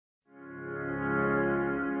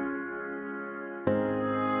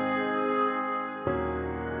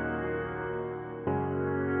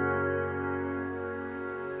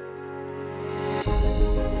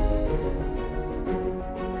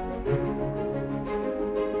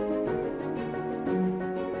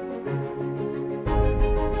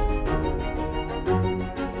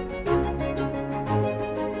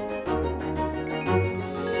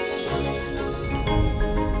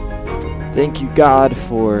Thank you, God,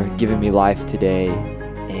 for giving me life today,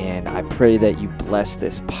 and I pray that you bless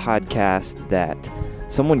this podcast, that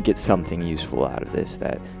someone gets something useful out of this,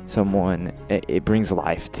 that it brings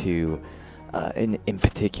life to a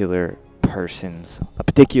particular person's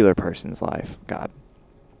life, God.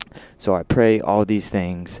 So I pray all these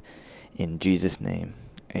things in Jesus' name,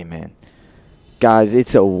 amen. Guys,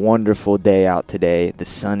 it's a wonderful day out today. The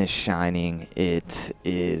sun is shining. It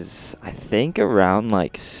is, I think, around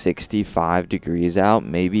like 65 degrees out,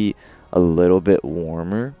 maybe a little bit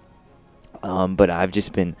warmer. But I've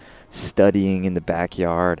just been studying in the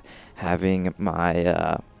backyard, having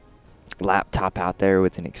my laptop out there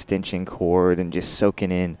with an extension cord and just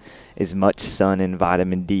soaking in as much sun and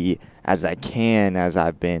vitamin D as I can as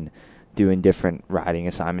I've been doing different writing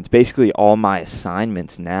assignments. Basically, all my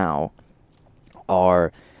assignments now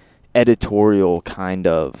are editorial kind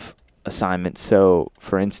of assignments. So,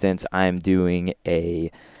 for instance, I'm doing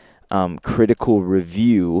a critical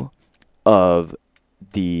review of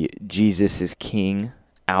the Jesus is King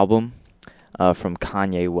album from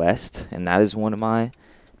Kanye West, and that is one of my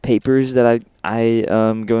papers that I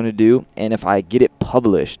am going to do. And if I get it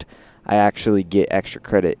published, I actually get extra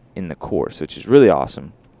credit in the course, which is really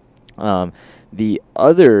awesome. The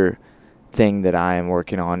other thing that I am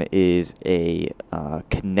working on is a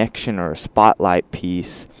connection or a spotlight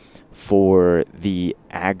piece for the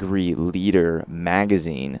Agri Leader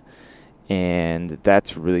magazine, and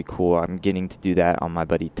that's really cool. I'm getting to do that on my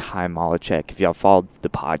buddy Ty Malachek. If y'all followed the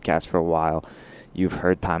podcast for a while, you've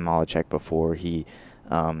heard Ty Malachek before. He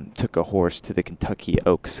took a horse to the Kentucky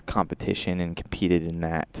Oaks competition and competed in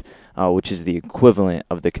that, which is the equivalent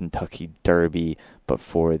of the Kentucky Derby, but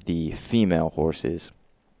for the female horses.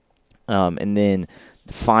 And then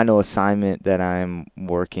the final assignment that I'm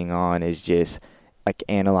working on is just like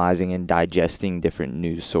analyzing and digesting different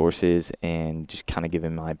news sources and just kind of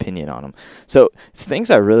giving my opinion on them. So it's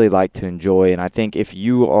things I really like to enjoy. And I think if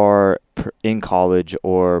you are in college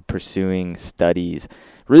or pursuing studies,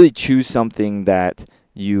 really choose something that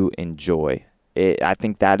you enjoy. I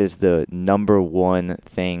think that is the number one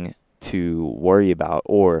thing to worry about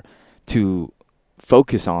or to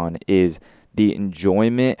focus on is the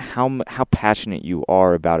enjoyment, how passionate you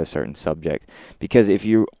are about a certain subject. Because if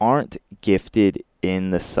you aren't gifted in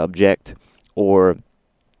the subject, or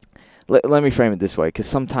let me frame it this way, because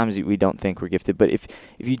sometimes we don't think we're gifted, but if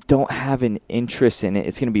you don't have an interest in it,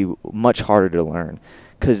 it's going to be much harder to learn.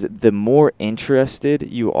 Because the more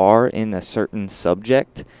interested you are in a certain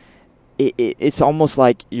subject, it's almost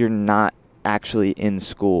like you're not actually in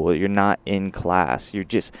school, you're not in class, you're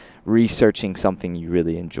just researching something you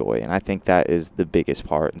really enjoy, and I think that is the biggest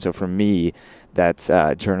part. And so for me, that's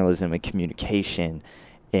journalism and communication,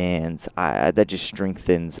 and that just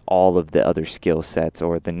strengthens all of the other skill sets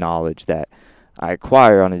or the knowledge that I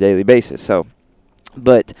acquire on a daily basis. So,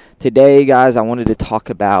 but today, guys, I wanted to talk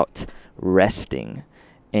about resting,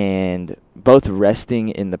 and both resting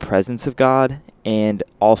in the presence of God and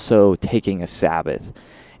also taking a Sabbath.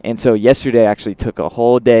 And so yesterday I actually took a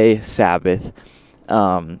whole day Sabbath,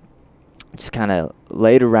 just kind of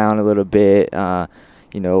laid around a little bit,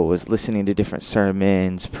 was listening to different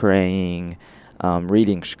sermons, praying,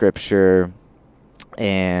 reading scripture,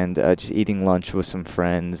 and just eating lunch with some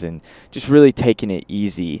friends and just really taking it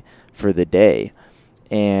easy for the day.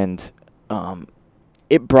 And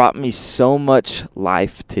it brought me so much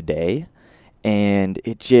life today, and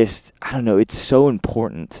it just, it's so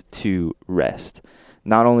important to rest.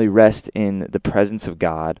 Not only rest in the presence of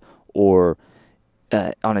God or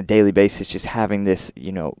on a daily basis, just having this,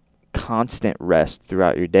 constant rest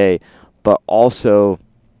throughout your day, but also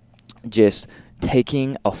just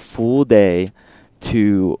taking a full day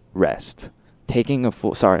to rest. I'm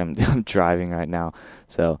driving right now.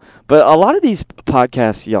 But a lot of these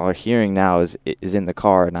podcasts y'all are hearing now is in the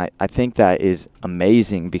car, and I think that is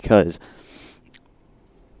amazing because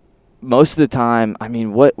most of the time,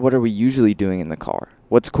 what are we usually doing in the car?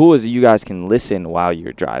 What's cool is you guys can listen while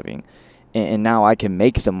you're driving, and now I can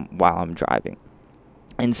make them while I'm driving.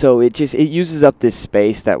 And so it uses up this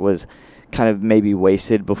space that was kind of maybe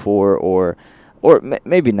wasted before, or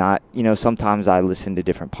maybe not. Sometimes I listen to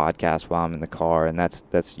different podcasts while I'm in the car, and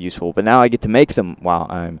that's useful. But now I get to make them while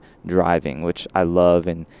I'm driving, which I love,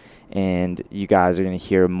 and you guys are going to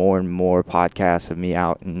hear more and more podcasts of me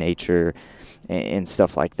out in nature and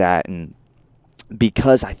stuff like that. And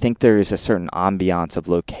because I think there is a certain ambiance of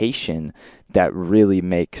location that really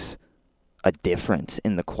makes a difference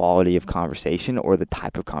in the quality of conversation or the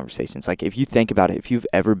type of conversations. Like if you think about it, if you've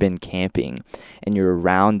ever been camping and you're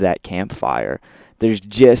around that campfire, there's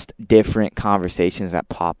just different conversations that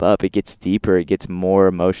pop up. It gets deeper, it gets more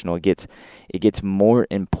emotional, it gets more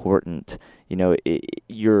important.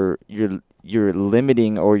 You're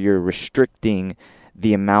limiting or you're restricting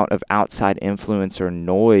the amount of outside influence or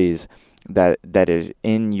noise that is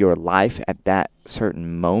in your life at that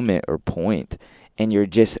certain moment or point. And you're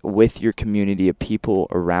just with your community of people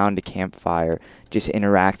around a campfire, just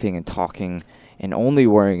interacting and talking and only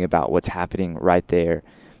worrying about what's happening right there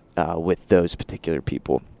with those particular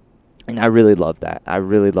people. And I really love that.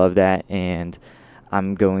 And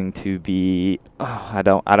I'm going to be, I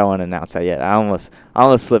don't want to announce that yet. I almost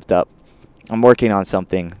slipped up. I'm working on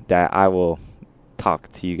something that I will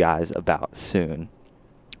talk to you guys about soon.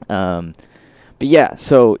 But yeah,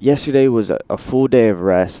 so yesterday was a full day of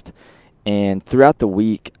rest. And throughout the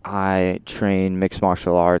week, I train mixed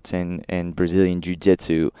martial arts and Brazilian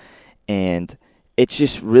Jiu-Jitsu. And it's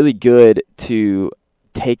just really good to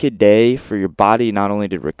take a day for your body not only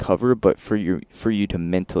to recover, but for you to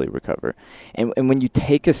mentally recover. And when you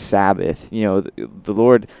take a Sabbath, the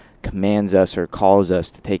Lord commands us or calls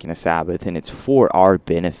us to taking a Sabbath, and it's for our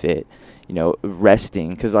benefit,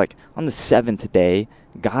 resting. Because like on the seventh day,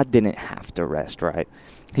 God didn't have to rest, right?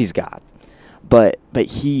 He's God. But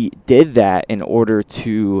he did that in order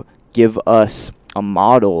to give us a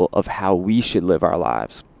model of how we should live our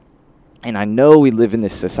lives. And I know we live in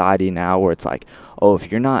this society now where it's like, oh,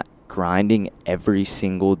 if you're not grinding every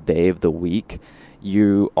single day of the week,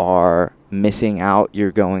 you are missing out.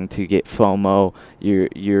 You're going to get FOMO.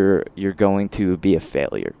 You're going to be a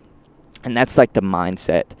failure. And that's like the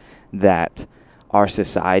mindset that our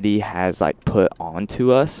society has like put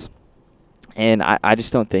onto us. And I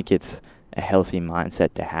just don't think it's a healthy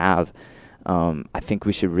mindset to have. I think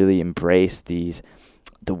we should really embrace the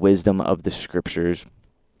wisdom of the scriptures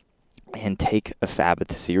and take a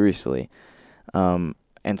Sabbath seriously. And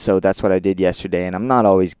so that's what I did yesterday, and I'm not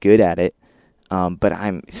always good at it, but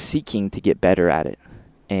I'm seeking to get better at it.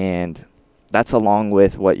 And that's along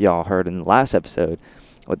with what y'all heard in the last episode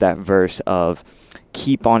with that verse of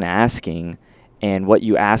keep on asking, and what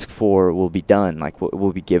you ask for will be done, like what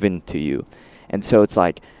will be given to you. And so it's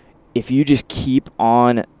like, if you just keep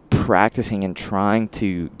on practicing and trying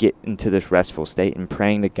to get into this restful state and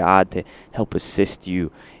praying to God to help assist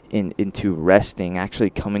you into resting, actually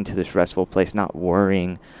coming to this restful place, not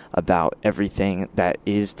worrying about everything that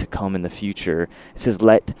is to come in the future. It says,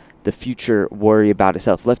 let the future worry about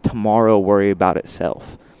itself. Let tomorrow worry about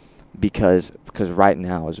itself. Because right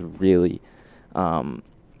now is really, I'm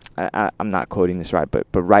not quoting this right, but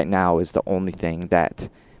right now is the only thing that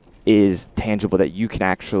is tangible that you can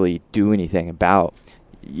actually do anything about.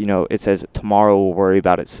 It says tomorrow will worry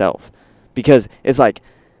about itself, because it's like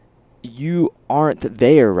you aren't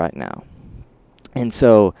there right now. And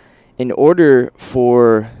so in order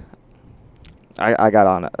for, I got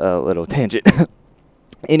on a little tangent.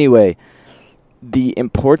 Anyway, the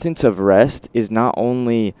importance of rest is not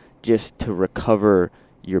only just to recover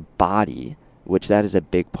your body, which that is a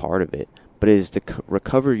big part of it, but it is to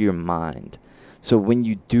recover your mind. So when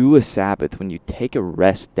you do a Sabbath, when you take a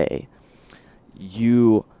rest day,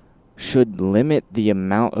 you should limit the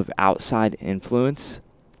amount of outside influence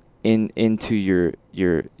into your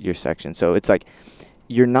section. So it's like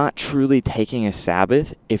you're not truly taking a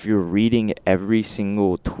Sabbath if you're reading every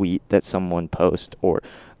single tweet that someone posts or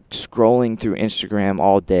scrolling through Instagram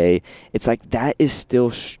all day. It's like that is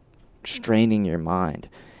still straining your mind.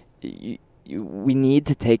 We need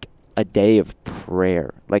to take a day of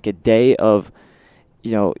prayer, like a day of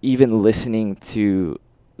even listening to,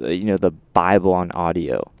 the Bible on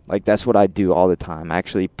audio. Like that's what I do all the time. I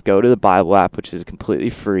actually go to the Bible app, which is completely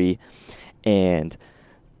free, and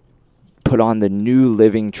put on the New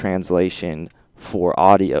Living Translation for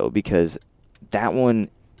audio, because that one,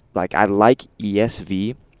 like I like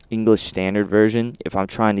ESV, English Standard Version, if I'm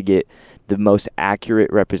trying to get the most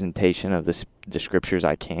accurate representation of the scriptures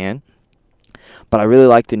I can. But I really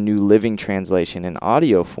like the New Living Translation in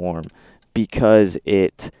audio form, because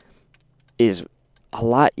it is a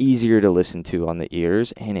lot easier to listen to on the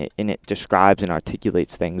ears, and it describes and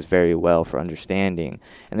articulates things very well for understanding.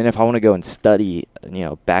 And then if I want to go and study,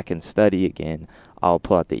 back and study again, I'll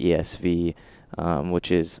pull out the ESV, which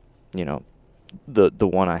is, the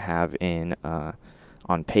one I have in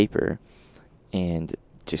on paper, and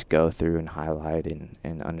just go through and highlight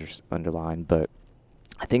and underline. But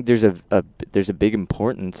I think there's a big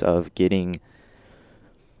importance of getting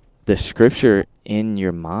the scripture in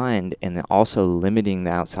your mind, and then also limiting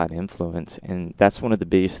the outside influence. And that's one of the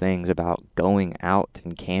biggest things about going out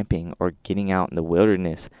and camping or getting out in the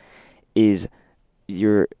wilderness, is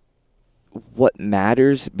what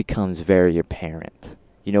matters becomes very apparent.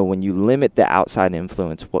 When you limit the outside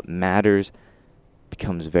influence, what matters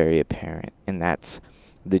becomes very apparent. And that's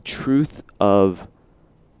the truth of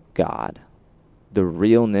God, the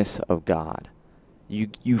realness of God.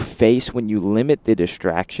 You face, when you limit the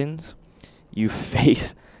distractions, you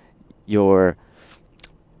face your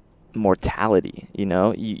mortality.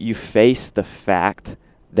 You face the fact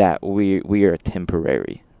that we are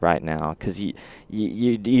temporary right now, because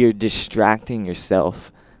you're distracting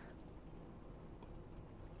yourself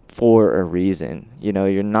for a reason.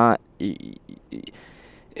 You're not.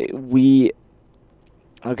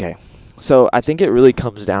 Okay. So I think it really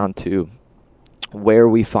comes down to where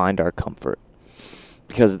we find our comfort,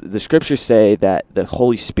 because the scriptures say that the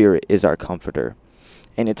Holy Spirit is our comforter,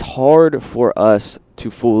 and it's hard for us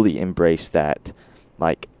to fully embrace that,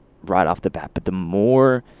 like, right off the bat. But the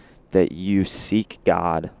more that you seek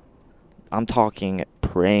God, I'm talking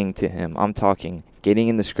praying to him, I'm talking getting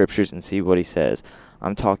in the scriptures and see what he says,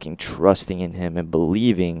 I'm talking trusting in him and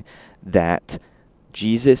believing that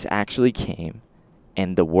Jesus actually came,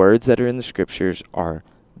 and the words that are in the scriptures are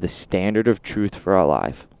the standard of truth for our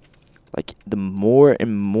life. Like, the more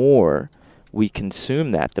and more we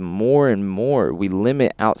consume that, the more and more we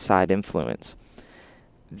limit outside influence,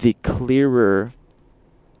 the clearer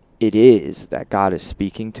it is that God is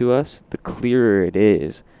speaking to us, the clearer it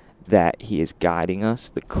is that he is guiding us,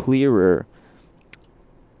 the clearer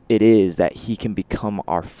it is that he can become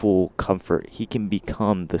our full comfort. He can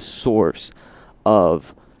become the source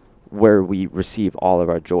of where we receive all of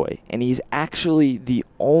our joy. And he's actually the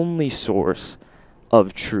only source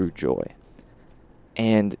of true joy.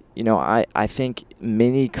 And, I think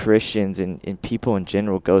many Christians and people in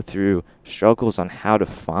general go through struggles on how to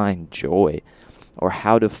find joy or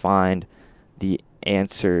how to find the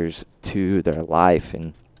answers to their life.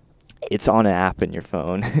 And it's on an app in your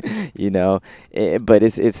phone, but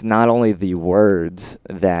it's not only the words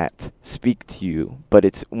that speak to you, but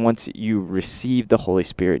it's once you receive the Holy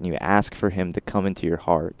Spirit and you ask for him to come into your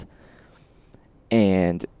heart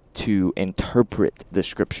and to interpret the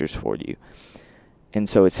scriptures for you. And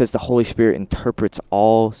so it says the Holy Spirit interprets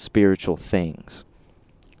all spiritual things,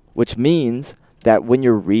 which means that when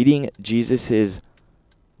you're reading Jesus's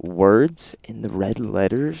words in the red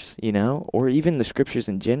letters, or even the scriptures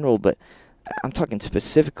in general, but I'm talking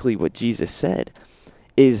specifically what Jesus said,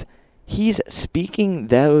 is he's speaking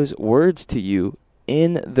those words to you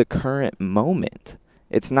in the current moment.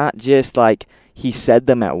 It's not just like he said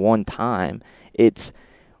them at one time. It's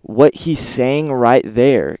what he's saying right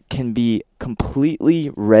there can be completely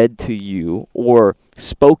read to you or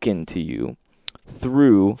spoken to you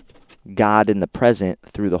through God in the present,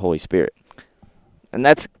 through the Holy Spirit. And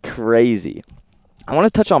that's crazy. I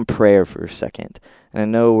want to touch on prayer for a second. And I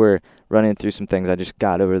know we're running through some things. I just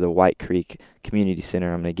got over the White Creek Community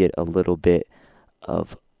Center. I'm going to get a little bit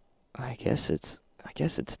of, I guess it's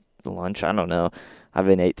lunch. I don't know. I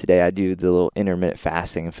haven't ate today. I do the little intermittent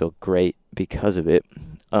fasting and feel great because of it.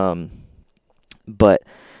 But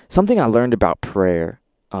something I learned about prayer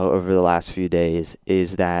over the last few days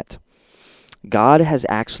is that God has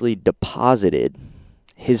actually deposited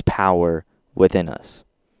his power within us.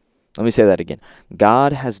 Let me say that again.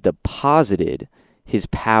 God has deposited his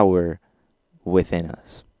power within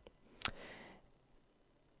us.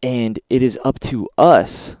 And it is up to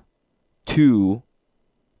us to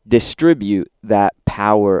distribute that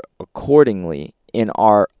power accordingly in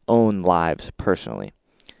our own lives personally.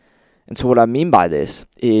 And so what I mean by this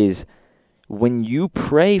is when you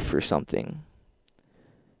pray for something,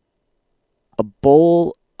 a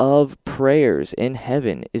bowl of prayers in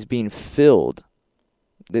heaven is being filled.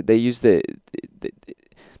 They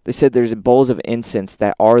said there's bowls of incense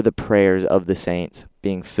that are the prayers of the saints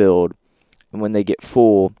being filled. And when they get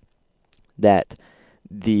full, that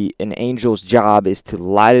an angel's job is to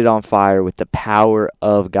light it on fire with the power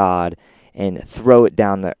of God and throw it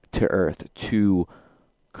down to earth to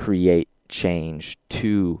create change,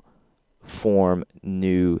 to form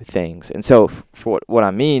new things. And so for what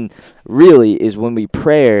I mean really is when we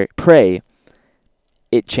pray,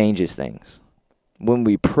 it changes things. When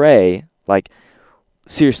we pray, like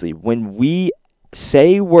seriously, when we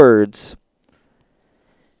say words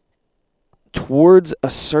towards a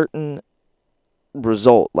certain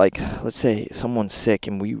result, like let's say someone's sick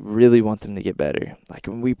and we really want them to get better. Like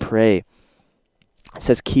when we pray, it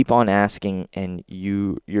says keep on asking and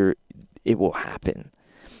it will happen.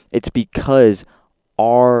 It's because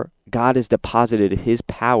our God has deposited his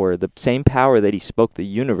power, the same power that he spoke the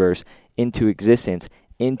universe into existence,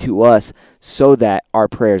 into us, so that our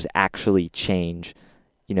prayers actually change,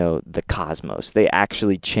 the cosmos. They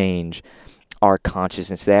actually change our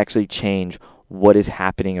consciousness. They actually change what is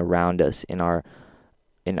happening around us in our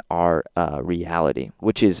our reality,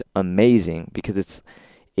 which is amazing because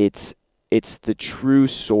it's the true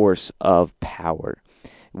source of power.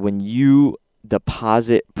 When you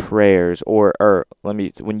deposit prayers when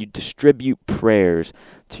you distribute prayers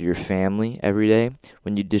to your family every day,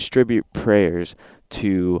 when you distribute prayers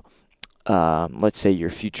to let's say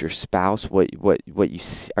your future spouse, what you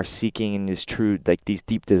are seeking in this true, like these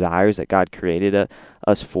deep desires that God created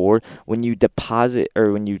us for, when you deposit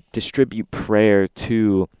or when you distribute prayer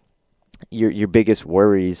to your biggest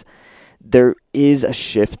worries, there is a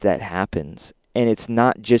shift that happens. And it's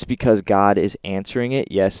not just because God is answering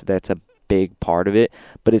it. Yes, that's a big part of it,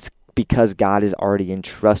 but it's because God has already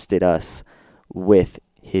entrusted us with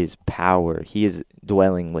his power. He is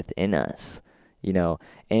dwelling within us,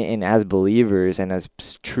 and as believers and as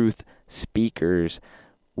truth speakers,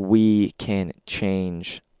 we can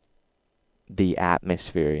change the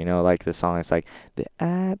atmosphere, like the song. It's like, the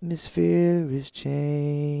atmosphere is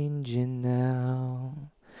changing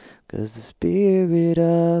now, 'cause the Spirit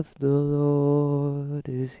of the Lord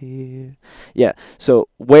is here. Yeah, so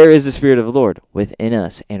where is the Spirit of the Lord? Within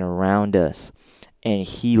us and around us. And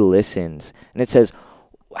he listens. And it says,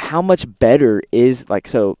 how much better is, how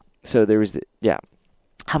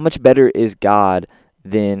much better is God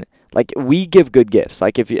than, we give good gifts.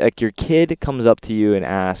 Like, if your kid comes up to you and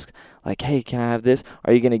asks, hey, can I have this?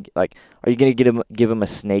 Are you gonna give him a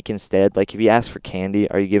snake instead? Like, if he asks for candy,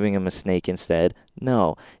 are you giving him a snake instead?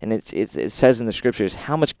 No. And it says in the scriptures,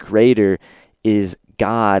 how much greater is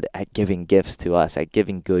God at giving gifts to us, at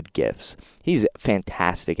giving good gifts. He's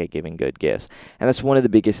fantastic at giving good gifts. And that's one of the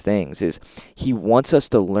biggest things, is he wants us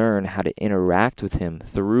to learn how to interact with him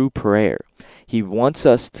through prayer. He wants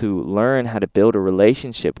us to learn how to build a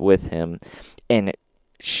relationship with him and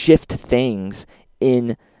shift things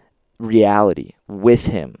in reality with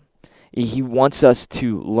him. He wants us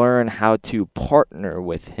to learn how to partner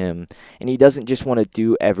with him, and he doesn't just want to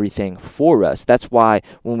do everything for us. That's why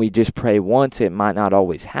when we just pray once, it might not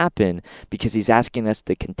always happen, because he's asking us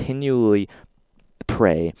to continually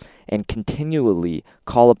pray and continually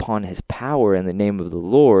call upon his power in the name of the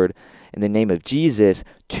Lord, in the name of Jesus,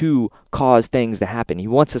 to cause things to happen. He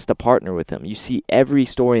wants us to partner with him. You see, every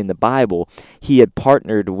story in the Bible, he had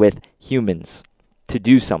partnered with humans to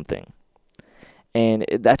do something. And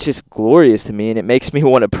that's just glorious to me, and it makes me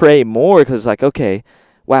want to pray more, because okay,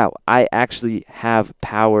 wow, I actually have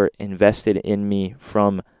power invested in me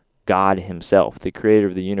from God himself, the creator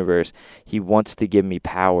of the universe. He wants to give me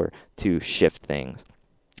power to shift things.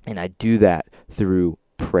 And I do that through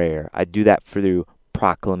prayer. I do that through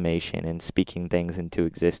proclamation and speaking things into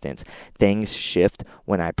existence. Things shift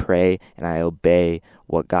when I pray and I obey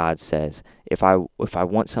what God says. If I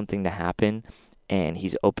want something to happen, and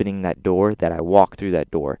he's opening that door, that I walk through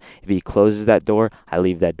that door. If he closes that door, I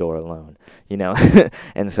leave that door alone,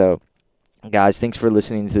 And so, guys, thanks for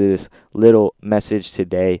listening to this little message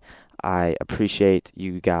today. I appreciate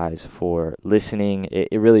you guys for listening.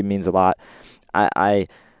 It really means a lot. I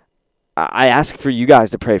ask for you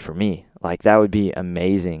guys to pray for me. That would be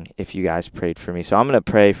amazing if you guys prayed for me. So I'm going to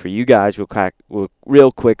pray for you guys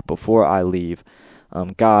real quick before I leave.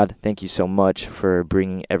 God, thank you so much for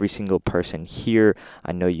bringing every single person here.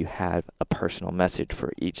 I know you have a personal message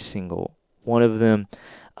for each single one of them.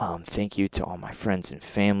 Thank you to all my friends and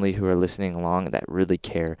family who are listening along that really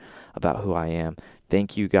care about who I am.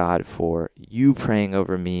 Thank you, God, for you praying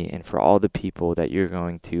over me, and for all the people that you're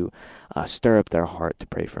going to stir up their heart to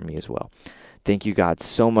pray for me as well. Thank you, God,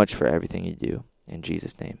 so much for everything you do. In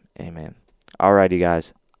Jesus' name, amen. Alrighty,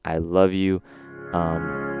 guys, I love you.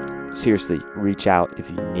 Seriously, reach out if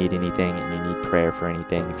you need anything, and you need prayer for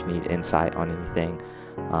anything, if you need insight on anything.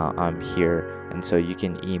 I'm here, and so you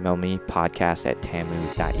can email me,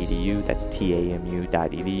 podcast@tamu.edu, that's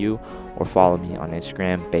tamu.edu, or follow me on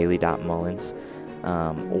Instagram, bailey.mullens,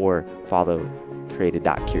 or follow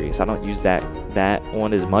created.curious. I don't use that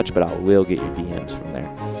one as much, but I will get your DMs from there.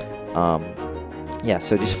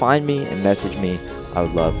 So just find me and message me. I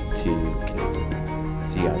would love to connect with you.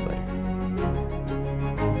 See you guys later.